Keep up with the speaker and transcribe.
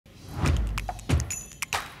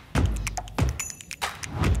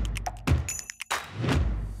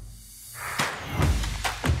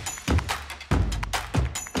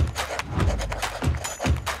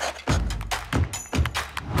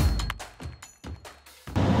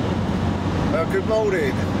Good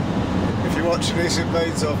morning. If you're watching this, it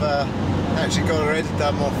means I've actually got already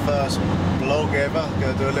done my first vlog ever.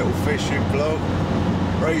 Going to do a little fishing vlog.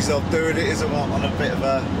 The reason I'm doing it is I'm on a bit of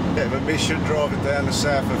a mission, driving down the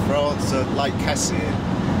south of France to Lac de St Cassien.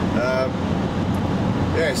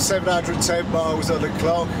 Yeah, 710 miles on the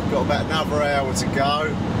clock. Got about another hour to go.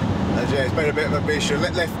 And yeah, it's been a bit of a mission.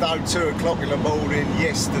 Left home 2 o'clock in the morning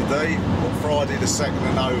yesterday, on Friday the 2nd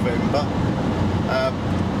of November.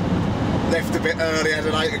 Left a bit early, had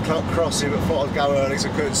an 8 o'clock crossing, but thought I'd go early because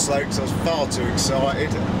I couldn't sleep because I was far too excited.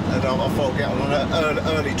 And I thought I'd get on an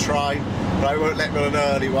early train, but they wouldn't let me on an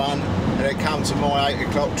early one. And it came to my 8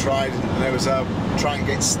 o'clock train, and there was a train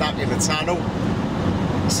getting stuck in the tunnel.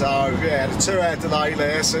 So yeah, had a 2-hour delay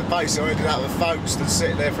there, so basically I ended up with Folkestone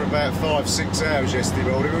sitting there for about 5-6 hours yesterday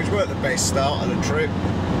morning, which weren't the best start of the trip.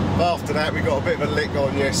 But after that we got a bit of a lick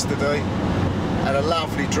on yesterday. Had a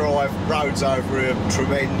lovely drive, roads over here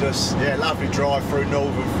tremendous. Yeah, lovely drive through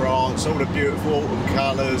northern France, all the beautiful autumn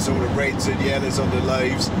colours, all the reds and yellows on the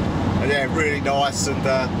leaves. And yeah, really nice, and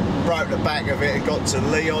broke the back of it and got to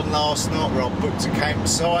Lyon last night where I booked a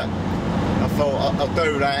campsite. I thought I'll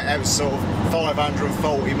do that. That was sort of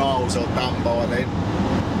 540 miles I'd done by then.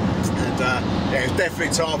 And yeah, it was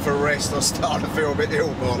definitely time for a rest. I was starting to feel a bit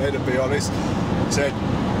ill by then, to be honest. So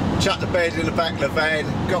chucked the bed in the back of the van,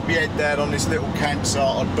 got my head down on this little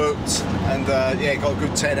campsite I'd booked, and yeah, got a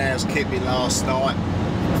good 10 hours kipping last night.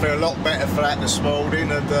 I feel a lot better for that this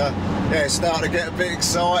morning, and yeah, starting to get a bit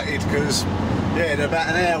excited because yeah, in about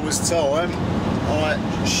an hour's time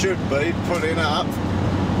I should be pulling up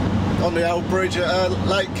on the old bridge at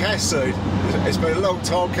Lac de St Cassien. It's been a long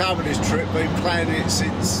time coming, this trip, been planning it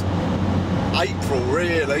since April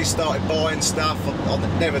really. Started buying stuff.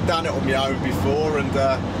 I've never done it on my own before, and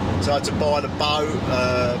so I had to buy the boat,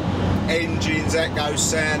 engines, echo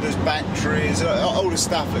sounders, batteries, all the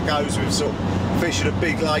stuff that goes with sort of fishing a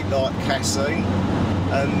big lake like Cassien.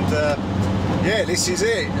 And yeah, this is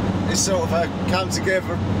it. It's sort of come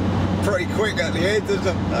together pretty quick at the end,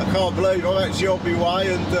 and I can't believe I'm actually on my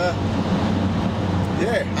way. And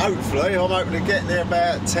yeah, hopefully I'm hoping to get there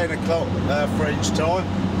about 10 o'clock French time.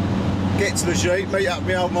 Get to the Jeep, meet up with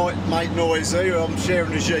my old mate Noisy, who I'm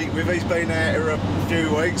sharing the Jeep with. He's been out here a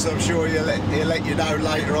few weeks, so I'm sure he'll let you know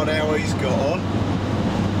later on how he's got on.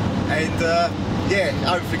 And yeah,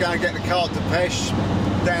 hopefully go and get the Carp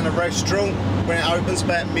down the restaurant when it opens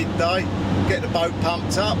about midday, get the boat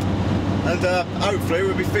pumped up, and hopefully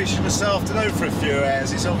we'll be fishing this afternoon for a few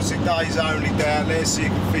hours. It's obviously days only down there, so you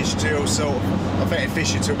can fish till sort of, I think you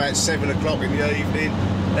fish till about 7 o'clock in the evening.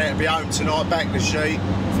 Then it'll be home tonight, back to sheep,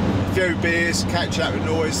 a few beers, catch up with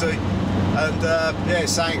Noisy, and yeah,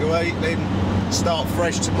 something to eat, then start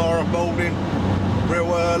fresh tomorrow morning,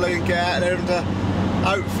 real early, and get out there and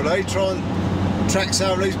hopefully try and track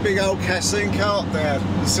some of these big old Cassien carp down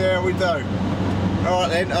and see how we do.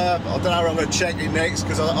 Alright then, I don't know where I'm going to check it next,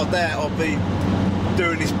 because I doubt I'll be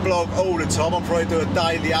doing this blog all the time. I'll probably do a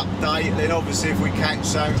daily update, and then obviously if we catch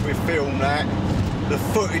something we film that. The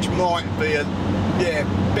footage might be a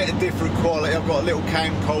bit of different quality. I've got a little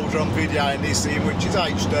camcorder I'm videoing this in, which is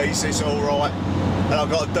HD, so it's alright. And I've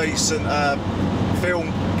got a decent a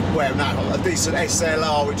decent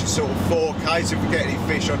SLR, which is sort of 4K, so if we get any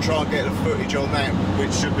fish I'll try and get the footage on that,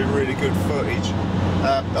 which should be really good footage.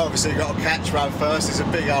 Obviously got a catch run first. It's a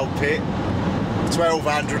big old pit,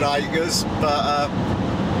 1,200 acres, but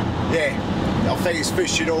yeah, I think it's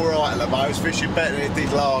fishing alright at the moment. It's fishing better than it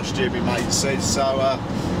did last year, my mate said. So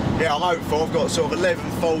yeah, I'm hopeful. I've got sort of 11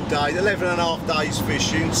 full days, 11 and a half days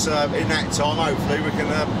fishing, so in that time hopefully we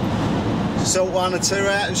can sort 1 or 2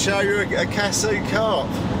 out and show you a Cassien carp.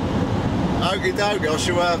 Okie dokie, I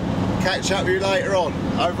shall catch up with you later on.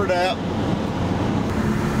 Over and out.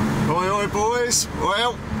 Oi boys,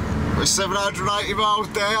 well, we're 780 miles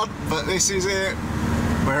down, but this is it.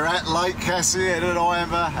 We're at Lac de St Cassien and I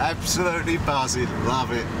am absolutely buzzing,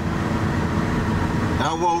 love it.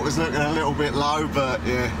 Our water's looking a little bit low, but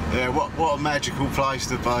yeah, what a magical place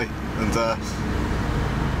to be. And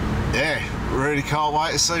yeah, really can't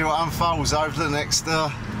wait to see what unfolds over the next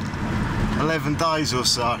 11 days or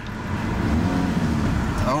so.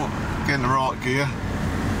 Oh, getting the right gear.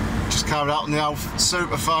 Just coming up on the old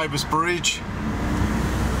surpassed bridge.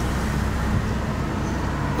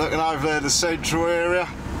 Looking over there, the central area.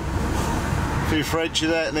 A few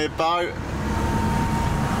Frenchies out in their boat.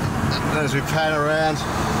 And as we pan around,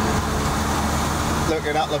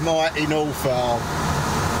 looking up the mighty North Arm.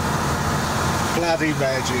 Bloody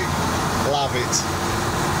magic. Love it.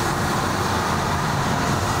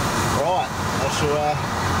 Right, I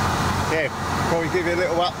shall yeah, probably give you a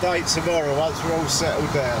little update tomorrow once we're all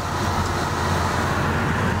settled down.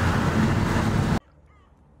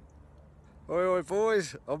 Right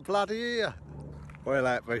boys, I'm bloody here. Well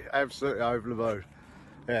happy, absolutely over the moon.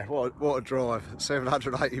 Yeah, what a drive.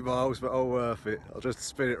 780 miles, but all worth it. I'll just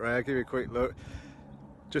spin it round, give you a quick look.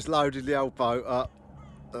 Just loaded the old boat up.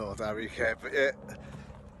 Oh, damn you can, but yeah.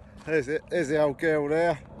 There's the old girl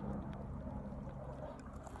there.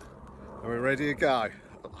 And we're ready to go.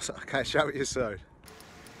 I'll catch up with you soon.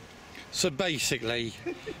 So basically,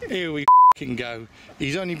 here we can go.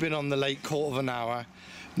 He's only been on the lake quarter of an hour.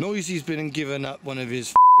 Noisy's been and given up one of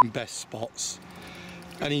his best spots.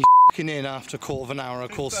 And he's in after a quarter of an hour.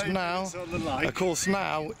 Of course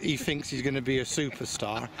now he thinks he's going to be a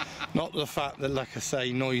superstar. Not the fact that, like I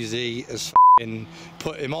say, Noisy has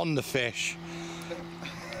put him on the fish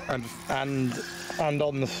and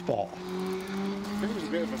on the spot. It was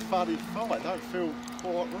a bit of a funny fight. I don't feel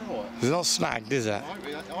quite right. It's not snagged, is it? I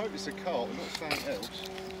hope it's a carp, not something else.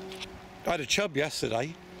 I had a chub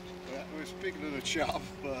yesterday. Yeah, it was bigger than a chub,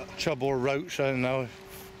 but... Chub or roach, I don't know,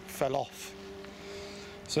 fell off.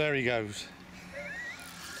 So there he goes.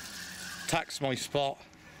 Tax my spot.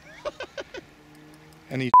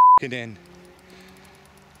 And he's in.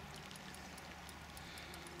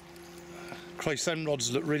 Christ, them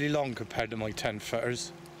rods look really long compared to my 10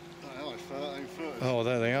 footers. They are 13 footers. Oh,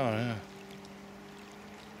 there they are, yeah.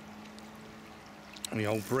 And the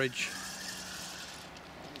old bridge.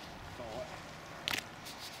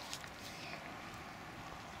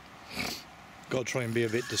 Got to try and be a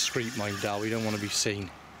bit discreet, my Dal. We don't want to be seen. Yeah,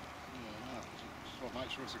 no. Just want to make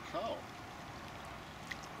sure it's a carp.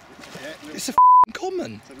 Yeah, It's a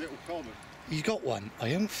common. It's a little common. You got one. I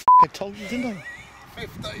haven't told you, didn't I?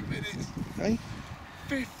 15 minutes. Hey?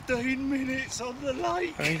 15 minutes on the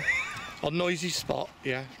lake. Hey? On Noisy spot,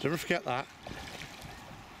 yeah. Don't forget that.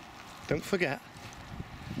 Don't forget.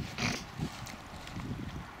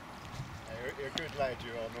 You're a good lad,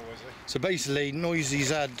 you are, Noisy. So basically, Noisy's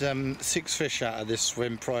had 6 fish out of this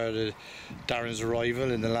swim prior to Daren's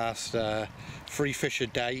arrival in the last 3 fish a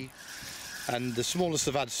day. And the smallest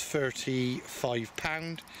I've had is 35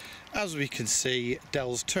 pound. As we can see,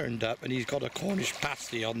 Dell's turned up and he's got a Cornish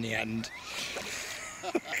pasty on the end.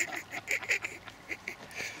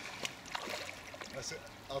 That's it.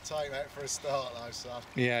 I'll take that for a start though, son.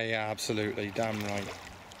 Yeah, absolutely, damn right.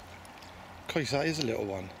 Christ, that is a little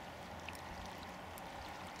one.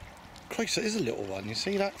 Christ, that is a little one. You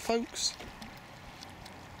see that, folks?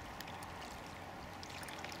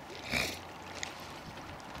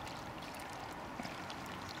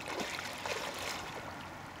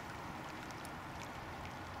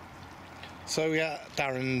 So yeah,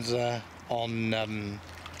 Daren's on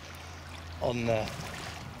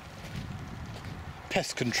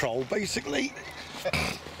pest control, basically.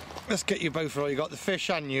 Let's get you both right. You got the fish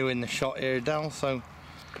and you in the shot here, Del. So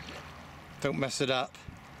don't mess it up.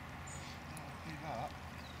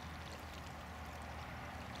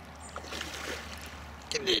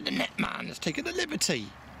 Get it in the net, man. Let's take it a liberty.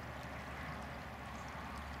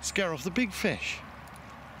 Scare off the big fish.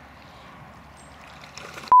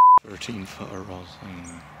 13 footer rod.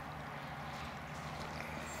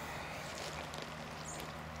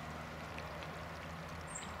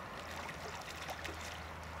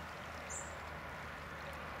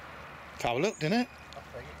 Foul looked, didn't it? I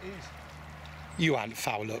think it is. You hadn't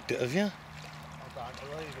foul looked it, have you? I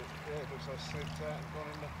don't believe it. Yeah, it looks like it slipped out and gone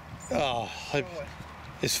in the... Oh,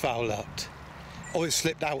 it's foul looked. Oh, it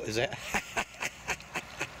slipped out, is it?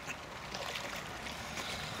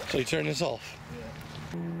 So you turn this off? Yeah.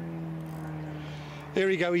 Here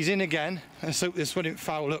we go, he's in again. Let's hope this one didn't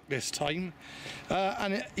foul look this time.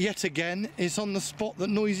 And yet again, it's on the spot that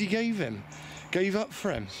Noisy gave up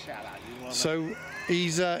for him. So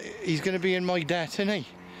he's going to be in my debt, isn't he?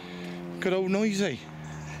 Good old Noisy.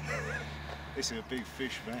 This is a big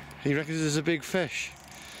fish, man. He reckons it's a big fish.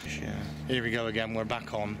 Yeah. Here we go again, we're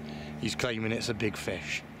back on. He's claiming it's a big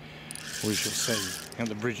fish. We shall see. Got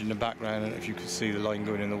the bridge in the background, I don't know if you can see the line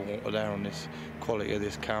going in the water there on this quality of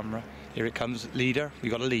this camera. Here it comes, leader. We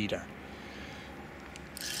got a leader.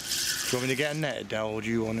 Do you want me to get a netted, Del, or do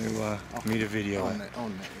you want to me to video it?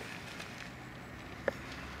 On it.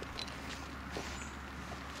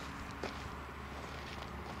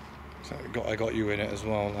 So I got you in it as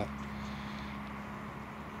well. That.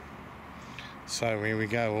 So here we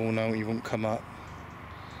go. Oh no, he won't come up.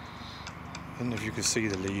 I don't know if you can see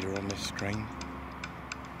the leader on this screen.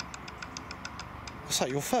 What's that,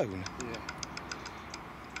 your phone? Yeah.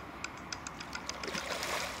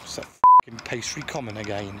 It's that f***ing pastry common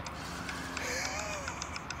again.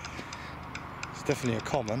 It's definitely a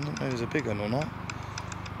common. I don't know if it's a big one or not.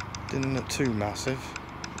 Didn't look too massive.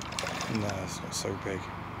 No, it's not so big.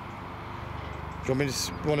 Do you want me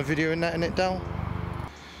to want a video in that in it, Dal?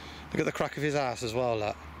 Look at the crack of his ass as well,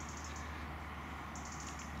 look.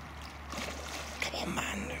 Come on,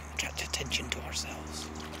 man, attract attention to ourselves.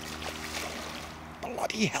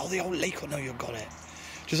 Bloody hell, the old lake will know you've got it.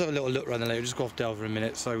 Just have a little look around the lake, just go off Dell for a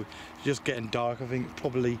minute. So it's just getting dark, I think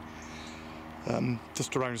probably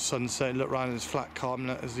just around sunset. Look around this flat calm,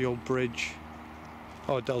 there's the old bridge.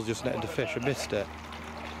 Oh, Dell's just netted the fish, I missed it.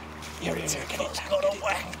 Here it is, get it down, get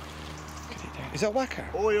it down. Is that whacker?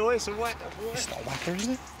 Oh, it's a whacker, boy. It's It's not whacker, is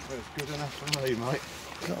it? Well, it's good enough for me, mate.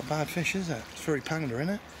 It's not a bad fish, is it? It's 3 pounder,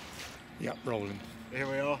 isn't it? Yep, rolling. Here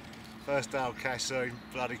we are, first day of Cassien.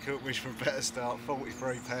 Bloody couldn't wish for a better start.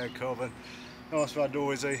 43 pound common. Nice one,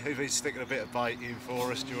 Noisy. He's been sticking a bit of bait in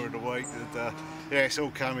for us during the week, and yeah, it's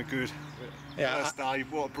all coming good. Yeah, first day,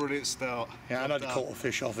 what a brilliant start. Yeah, and I'd caught a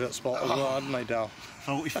fish off that spot as well, hadn't I, Dal?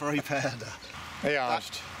 43 pounder. He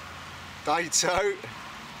asked. Day 2.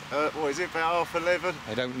 What is it, about 11:30?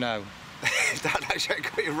 I don't know. Don't actually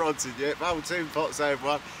got your rods in yet. Old Tinpot's had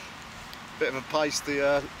one. Bit of a pasty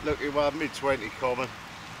looking one, mid-20 common.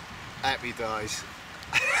 Happy days.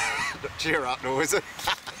 Cheer up, Noisy.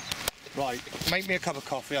 Right, make me a cup of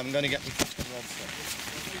coffee, I'm going to get my fucking rods.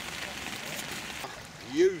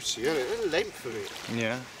 Juicy, isn't it? The length of it.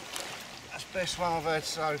 Yeah. That's the best one I've had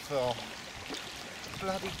so far.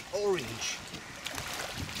 Bloody orange.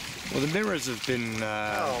 Well, the mirrors have been,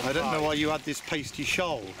 I don't know why you had this pasty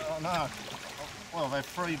shoal. Oh no. Well, they're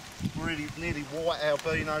 3 really nearly white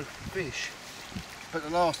albino fish, but the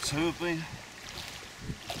last 2 have been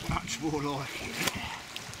much more like it.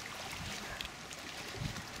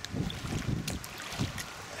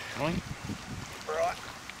 Right. Right.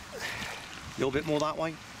 A little bit more that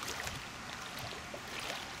way.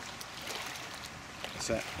 That's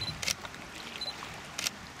it.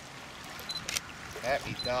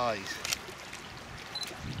 Happy days.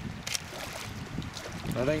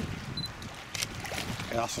 Ready?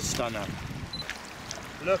 Yeah, that's a stunner.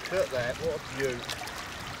 Look at that, what a view.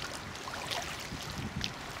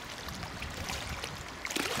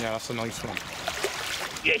 Yeah, that's a nice one.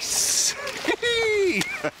 Yes!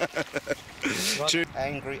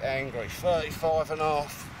 Angry,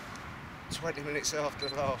 35.5. 20 minutes after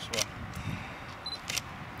the last one.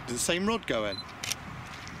 Did the same rod go in?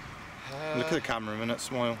 Look at the camera a minute,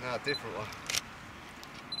 smile. No, different one.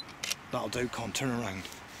 That'll do, Con, turn around.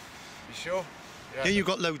 You sure? Yeah, you've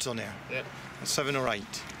got loads on here. Yeah. 7 or 8.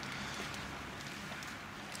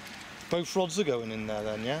 Both rods are going in there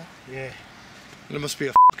then, yeah? Yeah. There must be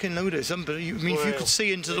a fucking load of somebody. I mean, if you could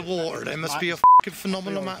see into the water, there must be a fucking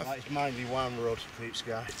phenomenal amount of... It's mainly one rod keeps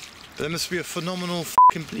going. There must be a phenomenal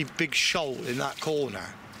fucking big shoal in that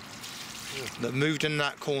corner that moved in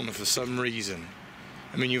that corner for some reason.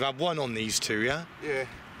 I mean, you've had one on these 2, yeah? Yeah.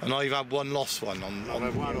 And I've had one lost one on I've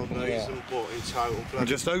had one on these and what in total. I'm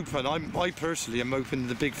just hoping, I personally am hoping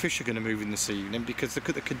the big fish are going to move in this evening, because look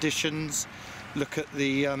at the conditions, look at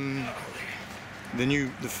the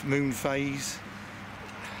moon phase.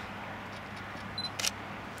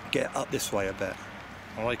 Get up this way a bit.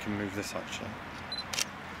 Or I can move this actually.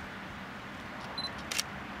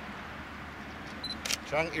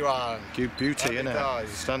 Chunky one. Good beauty, Happy innit? days.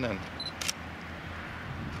 Stunning.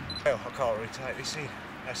 Well, I can't really take this in.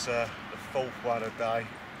 That's the 4th one a day.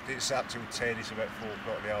 It's up till 10, it's about 4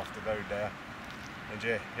 o'clock in the afternoon now. And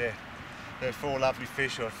yeah, there are 4 lovely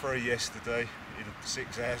fish. I had 3 yesterday in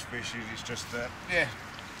 6 hours fishing. It's just, yeah,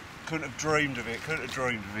 couldn't have dreamed of it,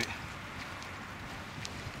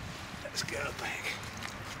 Let's go back.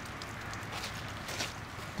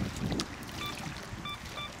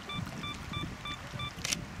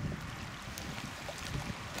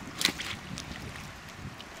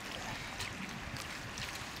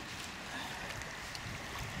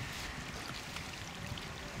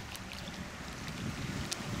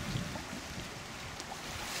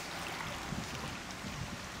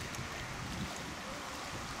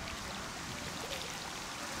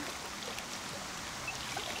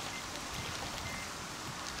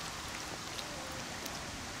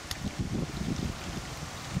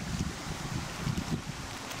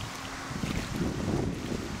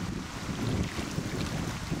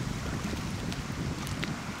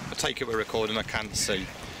 Take it we're recording, I can't see.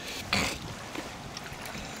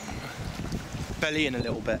 Belly in a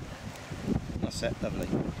little bit. That's it, lovely.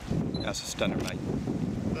 That's a stunner, mate.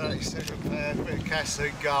 37 pound, bit of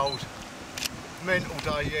Cassien gold. Mental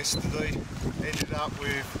day yesterday. Ended up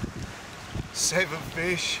with 7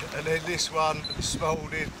 fish, and then this one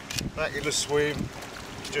smoulded back in the swim.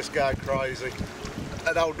 Just going crazy.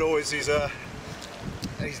 And old Noisy's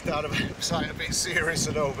he's done something a bit serious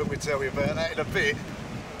and all, but we'll tell you about that in a bit.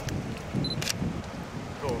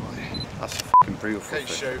 Go on, mate. That's a fucking beautiful Keep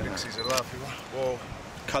fish. shooting because he's a lovely one. Whoa.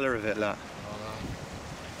 colour of it, look.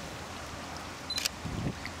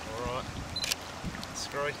 Alright.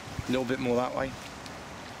 Screw. A little bit more that way.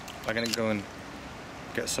 I'm going to go and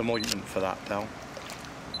get some ointment for that, Del.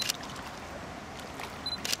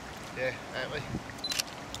 Yeah, aren't we?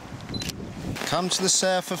 Come to the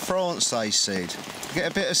south of France, they said. Get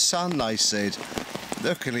a bit of sun, they said.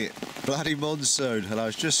 Look at it, bloody monsoon. And I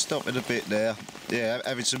was just stopping a bit there. Yeah,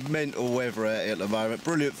 having some mental weather out here at the moment.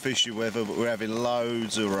 Brilliant fishing weather, but we're having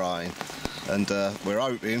loads of rain. And we're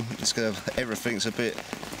hoping everything's a bit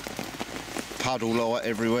puddle light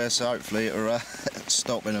everywhere, so hopefully it'll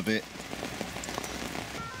stop in a bit.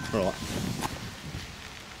 Right.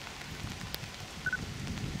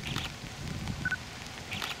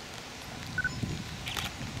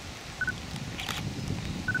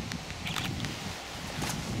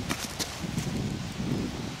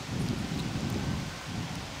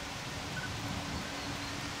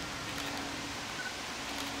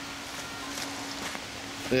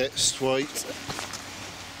 Yeah, sweet.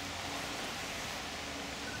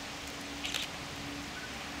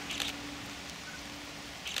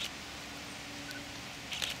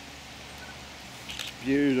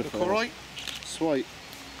 Beautiful. Look alright? Sweet.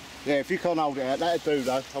 Yeah, if you can't hold it out, that'll do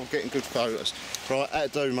though. I'm getting good photos. Right,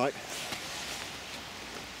 that'll do, mate.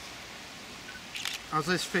 How's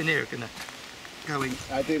this fin here gonna go in?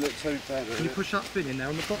 I do look too bad. Can you push that fin in there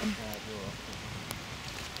on the bottom?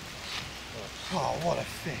 Oh, what a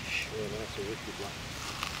fish. Yeah, that's a wicked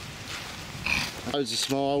one. Loads of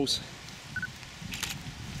smiles.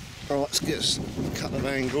 Right, let's get a couple of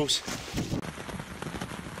angles.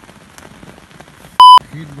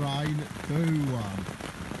 Fucking rain, do one.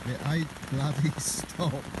 It ain't bloody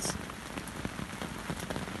stopped.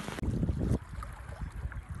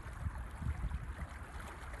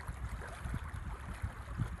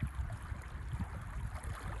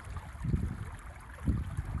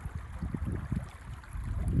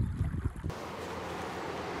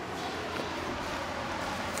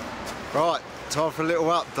 Right, time for a little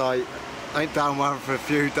update. Ain't done one for a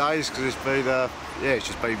few days because it's been, yeah, it's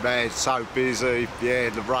just been mad, so busy. Yeah,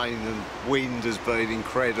 the rain and wind has been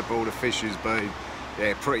incredible. The fish has been,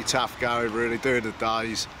 yeah, pretty tough going really, doing the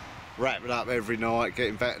days. Wrapping up every night,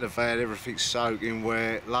 getting back to the van, everything's soaking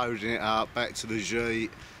wet, loading it up, back to the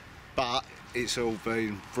jeep. But it's all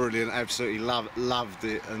been brilliant, absolutely loved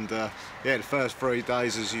it. And yeah, the first 3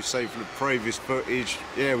 days, as you've seen from the previous footage,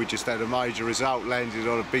 yeah, we just had a major result, landed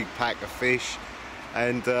on a big pack of fish.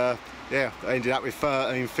 And yeah, I ended up with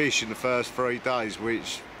 13 fish in the first 3 days,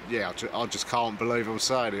 which, yeah, I just can't believe I'm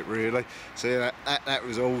saying it really. So yeah, that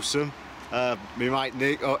was awesome. My mate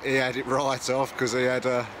Nick, he had it right off because he had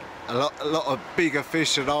a lot of bigger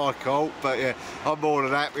fish than I caught, but yeah, I'm more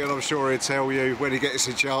than happy, and I'm sure he'll tell you when he gets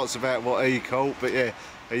a chance about what he caught. But yeah,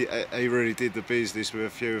 he really did the business with a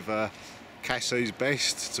few of Cassie's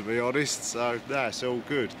best, to be honest, so that's all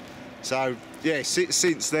good. So yeah,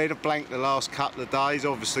 since then I've blanked the last couple of days.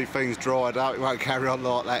 Obviously things dried up, it won't carry on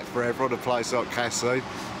like that forever on a place like Cassie.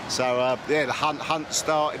 So yeah, the hunt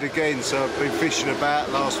started again, so I've been fishing about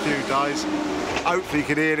the last few days. Hopefully you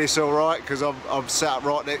can hear this all right, because I'm sat up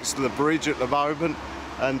right next to the bridge at the moment.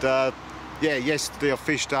 And yeah, yesterday I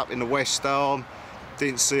fished up in the West Arm,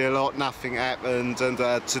 didn't see a lot, nothing happened. And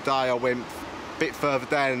today I went a bit further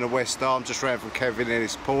down in the West Arm, just round from Kevin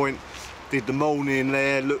Ellis Point. Did the morning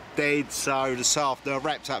there, looked dead, so this afternoon I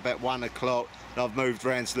wrapped up about 1 o'clock, and I've moved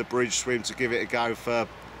around to the bridge swim to give it a go for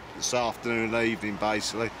this afternoon and evening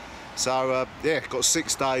basically. So yeah, got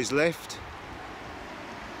 6 days left.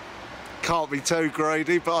 Can't be too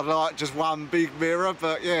greedy, but I'd like just one big mirror,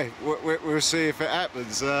 but yeah, we'll see if it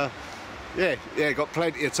happens. Yeah, got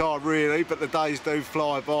plenty of time really, but the days do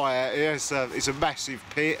fly by out here. So it's a massive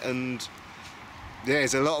pit, and yeah,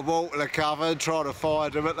 there's a lot of water to cover, trying to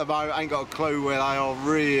find them at the moment. Ain't got a clue where they are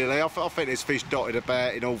really. I think there's fish dotted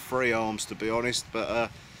about in all 3 arms, to be honest,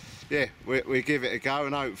 but yeah, we give it a go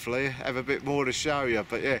and hopefully have a bit more to show you.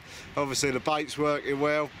 But yeah, obviously the bait's working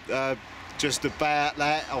well, just about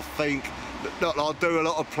that. I think, not that I do a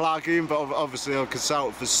lot of plugging, but obviously I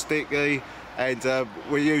consult for Sticky, and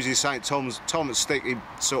we're using St Thomas Sticky,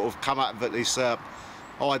 sort of come up with this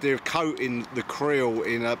idea of coating the krill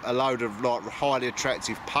in a load of like highly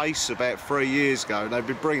attractive paste about 3 years ago, and they've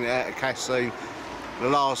been bringing it out of Cassien the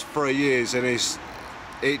last 3 years, and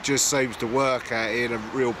it just seems to work out in a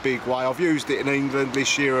real big way. I've used it in England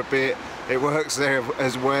this year a bit. It works there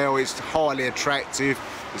as well. It's highly attractive.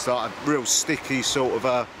 It's like a real sticky sort of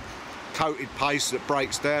a coated paste that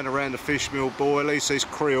breaks down around the fish meal boilies. So it's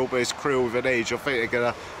krill, but it's krill with an edge. I think they're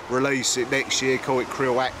going to release it next year, call it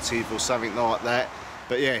Krill Active or something like that.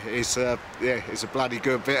 But yeah, it's a bloody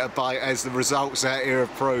good bit of bait, as the results out here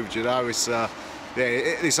have proved. You know, it's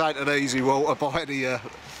this ain't an easy water by any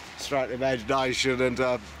stretch of imagination, and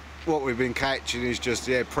what we've been catching is just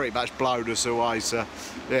pretty much blown us away. So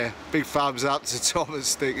yeah, big thumbs up to Tom and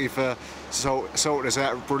Sticky for sorting us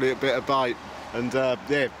out a brilliant bit of bait. And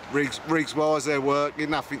yeah, rigs wise they're working,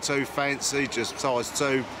 nothing too fancy, just size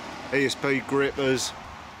 2 ESP grippers,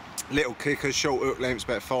 little kickers, short hook lengths,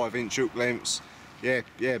 about 5-inch hook lengths. Yeah,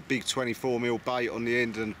 big 24mm bait on the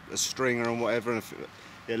end and a stringer and whatever, and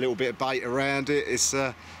a little bit of bait around it. It's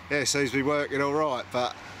yeah, it seems to be working all right.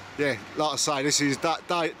 But yeah, like I say, this is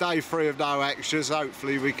day 3 of no actions.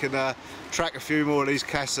 Hopefully we can track a few more of these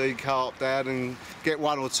Cassien carp down and get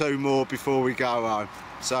 1 or 2 more before we go home.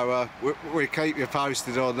 So we'll keep you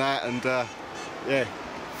posted on that, and yeah,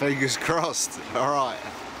 fingers crossed. All right.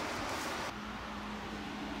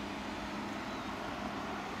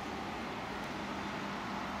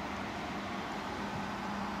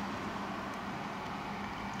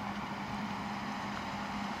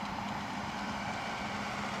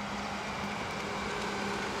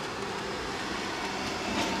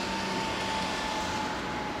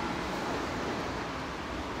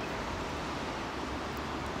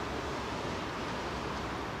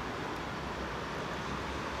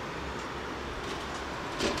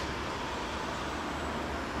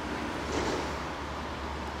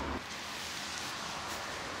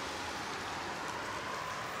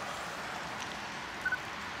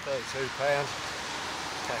 £32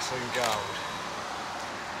 Cassien gold.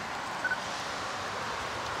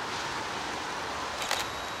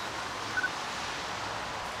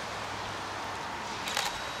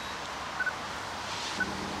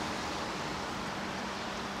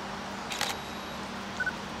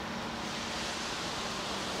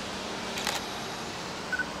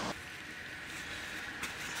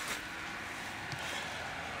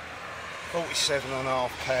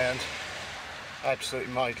 £47.5.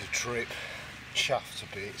 Absolutely made the trip. Chuffed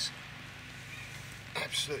to bits.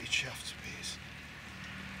 Absolutely chuffed to bits.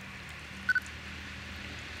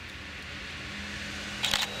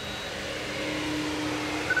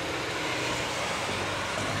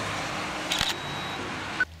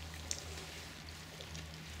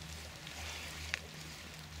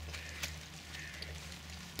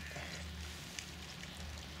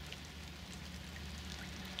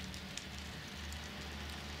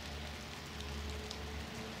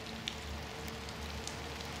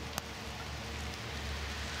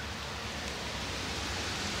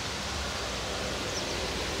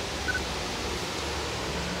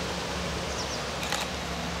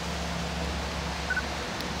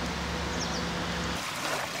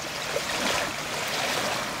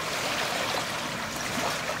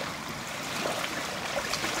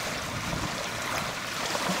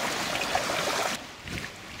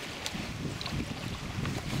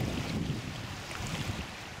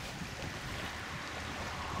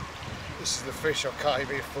 This is the fish I came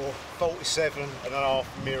here for. 47.5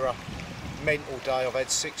 mirror. Mental day. I've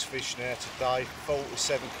had 6 fish now today.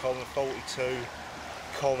 47 common, 42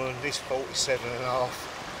 common, this 47.5.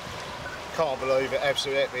 Can't believe it,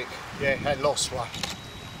 absolute epic. Yeah, had lost one.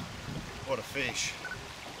 What a fish.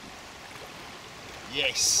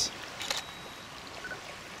 Yes.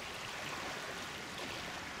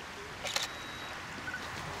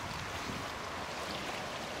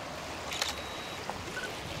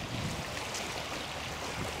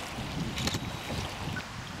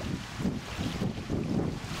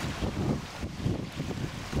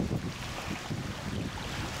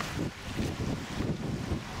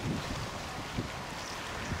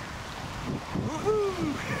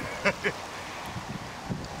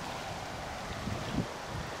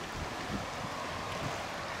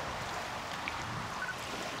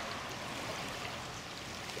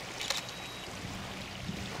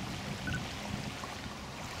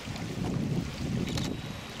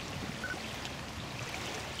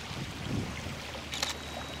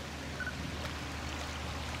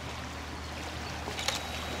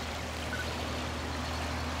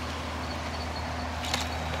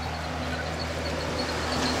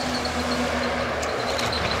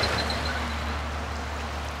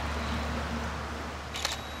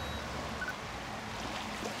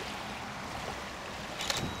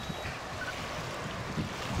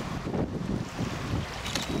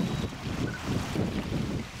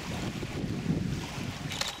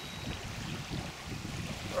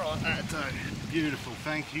 That'll do. Beautiful,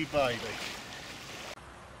 thank you, baby.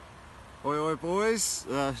 Oi boys,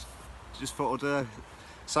 just thought I'd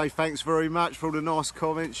say thanks very much for all the nice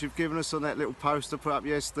comments you've given us on that little post I put up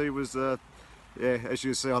yesterday. Was yeah, as you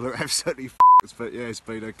can see, I look absolutely but yeah, it's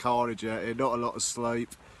been a carnage out here, not a lot of sleep.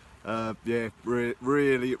 Yeah,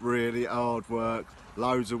 really hard work,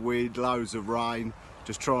 loads of wind, loads of rain,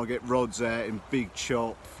 just trying to get rods out in big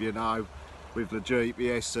chop, you know, with the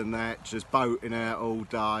GPS and that, just boating out all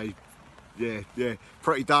day. Yeah,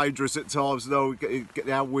 pretty dangerous at times though. The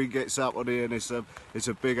old wind gets up on here and it's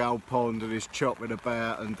a big old pond and it's chopping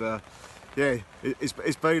about, and yeah,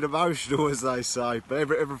 it's been emotional, as they say,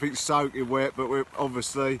 but everything's soaking wet, but we're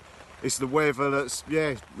obviously, it's the weather that's,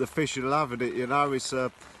 yeah, the fish are loving it, you know. It's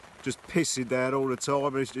just pissing down all the time,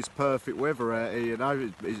 and it's just perfect weather out here, you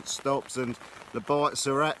know. It stops and the bites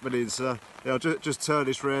are happening. So yeah, I'll just turn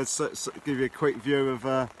this round, give you a quick view of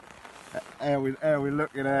how we're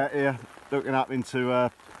looking out here, looking up into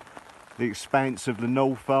the expanse of the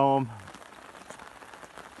North Arm.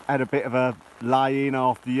 Had a bit of a lay-in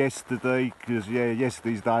after yesterday, because yeah,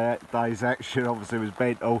 yesterday's day's action obviously was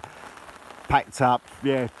mental. Packed up,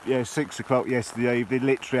 yeah, 6 o'clock yesterday evening.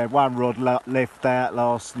 Literally had one rod left out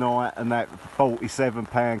last night, and that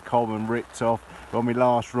 47-pound common ripped off on my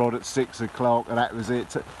last rod at 6 o'clock, and that was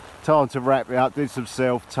it. Time to wrap it up. Did some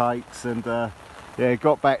self takes, and yeah,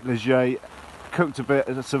 got back legit. Cooked a bit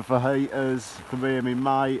of some fajitas for me and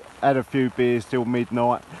my mate. Had a few beers till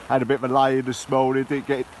midnight. Had a bit of a lay-in this morning.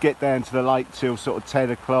 Didn't get down to the lake till sort of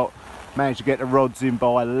 10 o'clock. Managed to get the rods in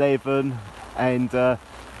by 11, and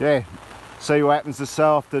yeah. See what happens this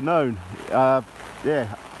afternoon.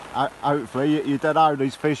 Yeah, hopefully, you don't know,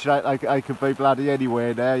 these fish, they could be bloody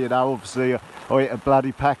anywhere now, you know. Obviously, I hit a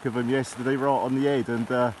bloody pack of them yesterday right on the head,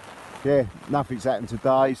 and yeah, nothing's happened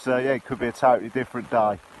today, so yeah, it could be a totally different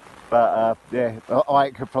day. But yeah, I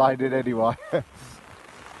ain't complaining anyway.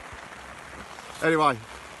 Anyway,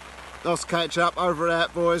 nice to catch up, over and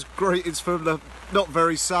out, boys. Greetings from the not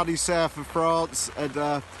very sunny south of France,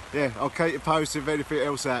 and yeah, I'll keep you posted if anything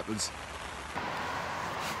else happens.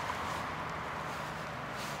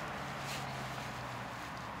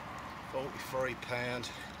 £43,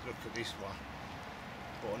 look at this one,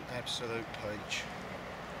 what an absolute peach.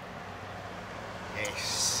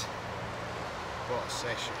 Yes, what a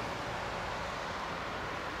session.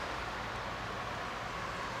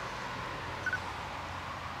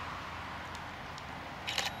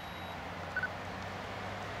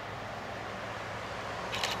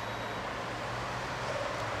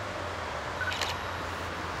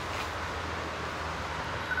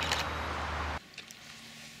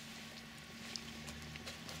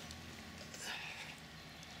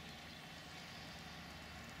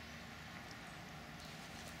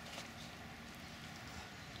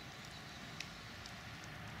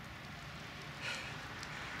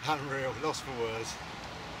 Unreal, lost for words.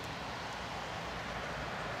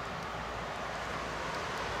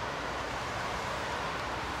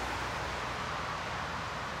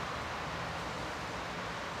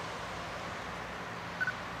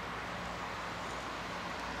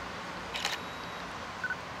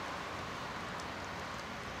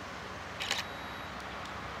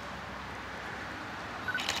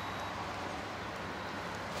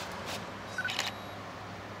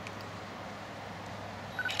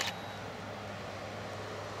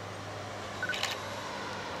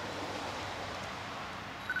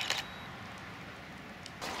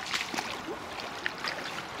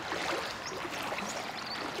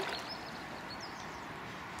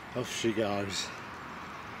 Off she goes.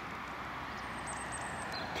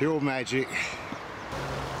 Pure magic. Time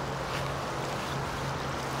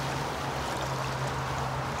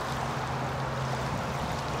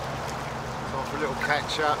for a little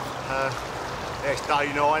catch up. Yeah, it's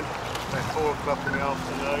day 9, about 4 o'clock in the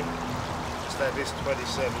afternoon. Just had this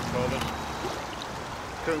 27 common.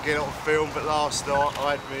 Couldn't get it on film, but last night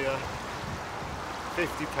I had me a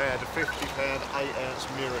 50-pound 8-ounce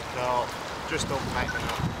mirror carp just on packing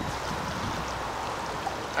up.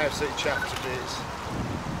 Absolutely chapped to bits.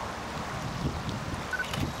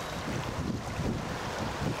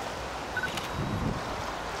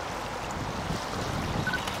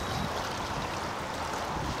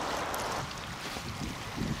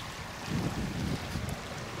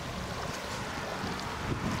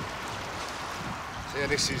 So yeah,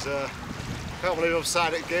 this is, can't believe I'm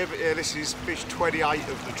saying it again, but yeah, this is fish 28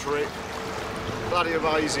 of the trip. Bloody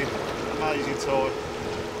amazing, amazing time.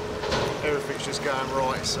 Everything's just going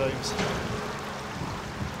right, it seems.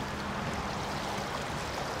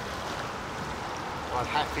 One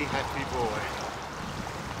happy, happy boy.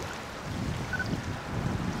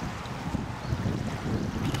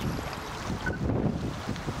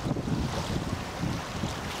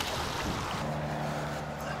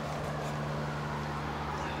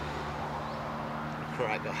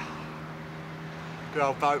 Cracker. Good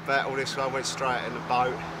old boat battle, this one went straight in the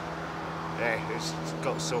boat. yeah, it's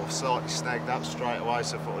got sort of slightly snagged up straight away,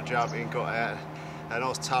 so I thought I'd jump in, got out a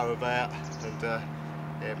nice tow about, and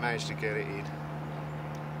yeah, managed to get it in.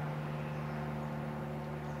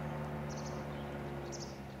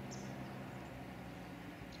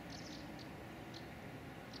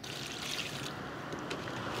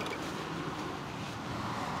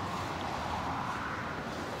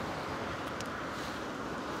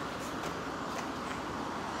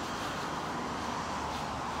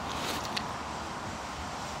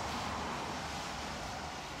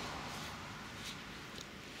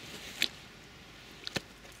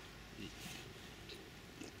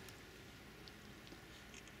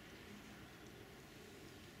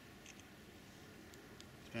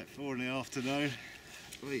 About 4 in the afternoon.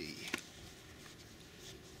 We've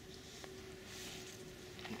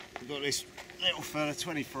got this little fella,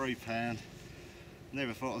 23 £.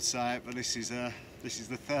 Never thought I'd say it, but this is the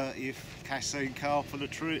 30th Cassien carp for the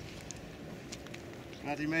trip.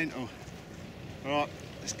 Bloody mental. Right,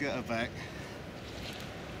 let's get her back.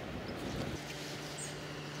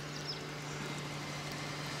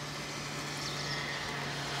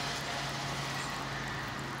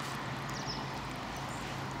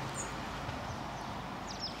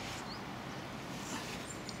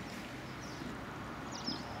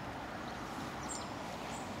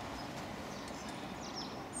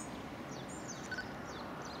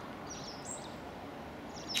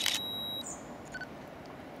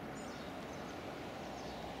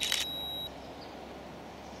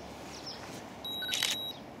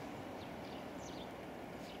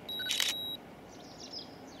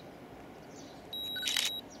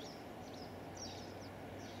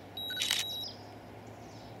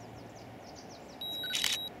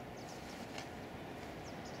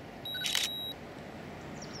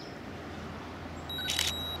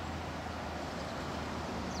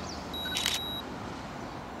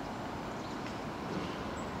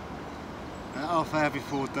 Half hour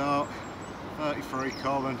before dark, 33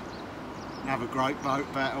 common, another great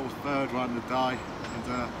boat battle, third one of the day, and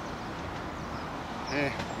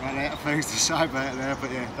yeah, ran out of things to say about it there,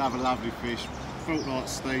 but yeah, another lovely fish, fortnight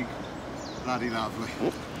stink, bloody lovely.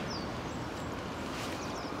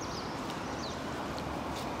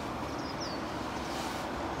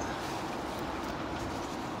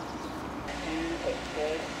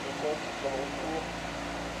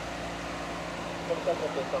 Comme ça qu'on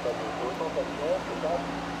fait un bateau. Autant t'assurer, c'est ça.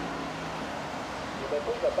 Le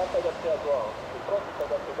bateau ne va pas s'adapter à toi, hein. C'est toi qui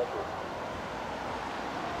t'adaptes au bateau.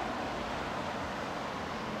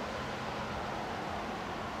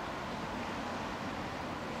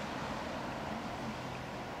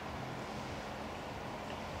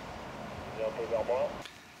 Viens un peu vers moi.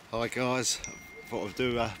 Hi guys, thought I'd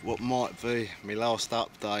do what might be my last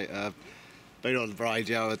update. Been on the radio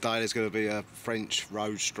the other day, there's going to be French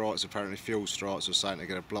road strikes, apparently fuel strikes or something. They're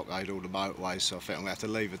going to blockade all the motorways, so I think I'm going to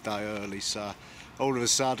have to leave a day early. So all of a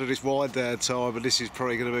sudden it's wind down time, and this is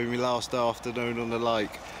probably going to be my last afternoon on the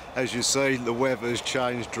lake. As you see, the weather's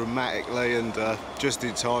changed dramatically, and just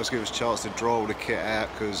in time to give us a chance to draw all the kit out,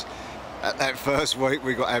 because at that first week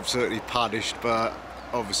we got absolutely punished, but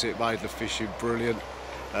obviously it made the fishing brilliant.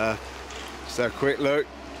 So a quick look,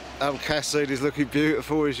 Cassien is looking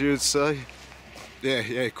beautiful, as you'd say.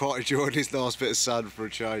 Yeah, quite enjoying this nice bit of sun for a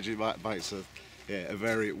change. It makes a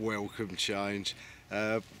very welcome change.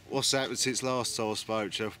 What's happened since last time I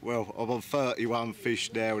spoke to you? Well, I'm on 31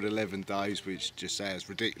 fish now in 11 days, which just sounds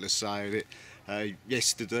ridiculous saying it.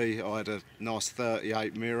 Yesterday I had a nice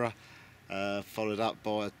 38 mirror, followed up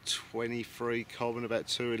by a 23 common about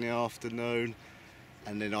 2 in the afternoon,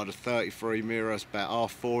 and then I had a 33 mirror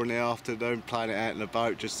about 4:30 in the afternoon, playing it out in the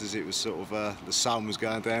boat just as it was sort of the sun was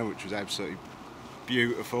going down, which was absolutely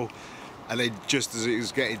beautiful. And then just as it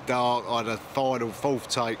was getting dark, I had a final fourth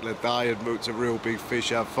take of the day and hooked a real big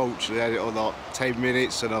fish. Unfortunately I had it on like 10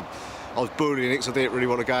 minutes, and I was bullying it because I didn't really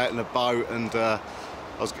want to go out in the boat, and I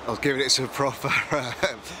was giving it some proper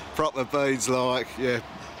beans, like, yeah,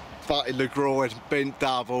 butting the groin, bent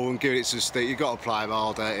double and giving it some stick. You've got to play them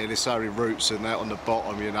hard out here. There's so many roots and that on the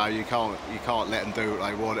bottom, you know, you can't let them do what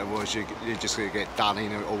they want, otherwise you're just going to get done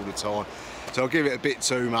in it all the time. So I'll give it a bit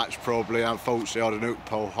too much probably. Unfortunately I had an hook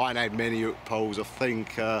pole. I ain't had many hook poles. I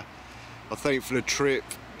think for the trip,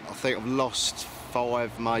 I think I've lost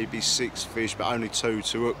 5, maybe 6 fish, but only 2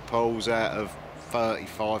 hook poles out of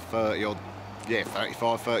 35, 30 odd. Yeah,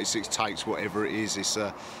 35, 36 takes, whatever it is. It's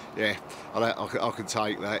yeah, I can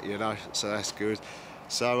take that, you know, so that's good.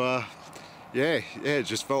 So yeah,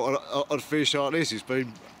 just thought I'd fish like this. It's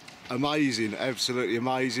been amazing, absolutely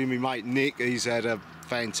amazing. My mate Nick, he's had a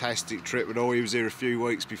fantastic trip and all. He was here a few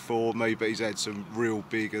weeks before me, but he's had some real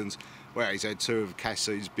big ones. well, he's had 2 of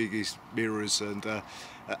Cassien's biggest mirrors and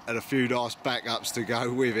a few nice backups to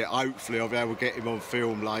go with it. Hopefully I'll be able to get him on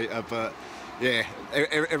film later, but yeah,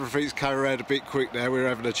 everything's coming around a bit quick now. We're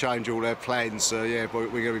having to change all our plans, so yeah,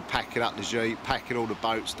 but we're going to be packing up the Jeep, packing all the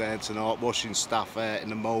boats down tonight, washing stuff out in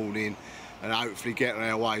the morning, and hopefully getting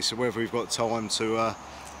our way. So whether we've got time to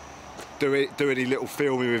do any little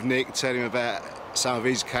filming with Nick, tell him about some of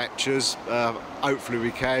his captures, hopefully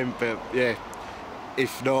we can, but yeah,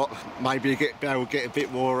 if not, maybe be able to get a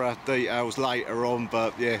bit more details later on.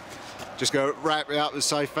 But yeah, just go wrap it up and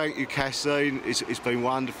say thank you, Cassien. It's been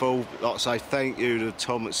wonderful. Like I say, thank you to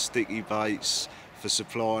Tom at Sticky Baits for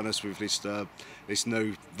supplying us with this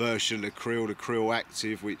new version of the Krill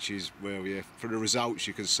Active, which is, well, yeah, from the results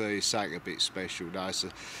you can see it's something a bit special now. It's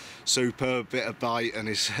a superb bit of bait and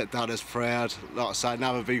it's done us proud. Like I say,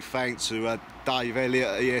 another big thanks to Dave Elliott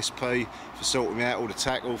at ESP for sorting me out all the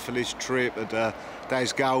tackle for this trip, and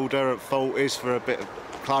Des Golder at Fortis for a bit of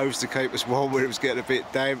clothes to keep us warm when it was getting a bit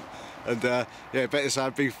damp. And yeah, better say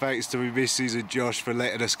a big thanks to my missus and Josh for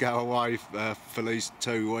letting us go away for these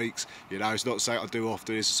 2 weeks. You know, it's not something I do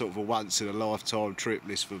often. It's sort of a once in a lifetime trip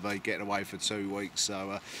list for me, getting away for 2 weeks.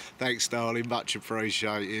 So thanks, darling, much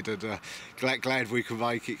appreciated, and glad we could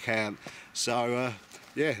make it count. So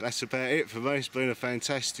yeah, that's about it for me. It's been a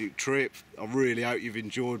fantastic trip. I really hope you've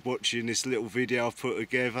enjoyed watching this little video I've put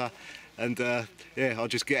together. And yeah, I'll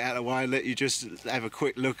just get out of the way and let you just have a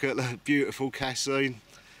quick look at the beautiful Cassien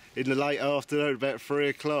in the late afternoon, about 3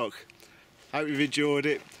 o'clock. Hope you've enjoyed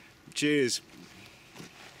it. Cheers.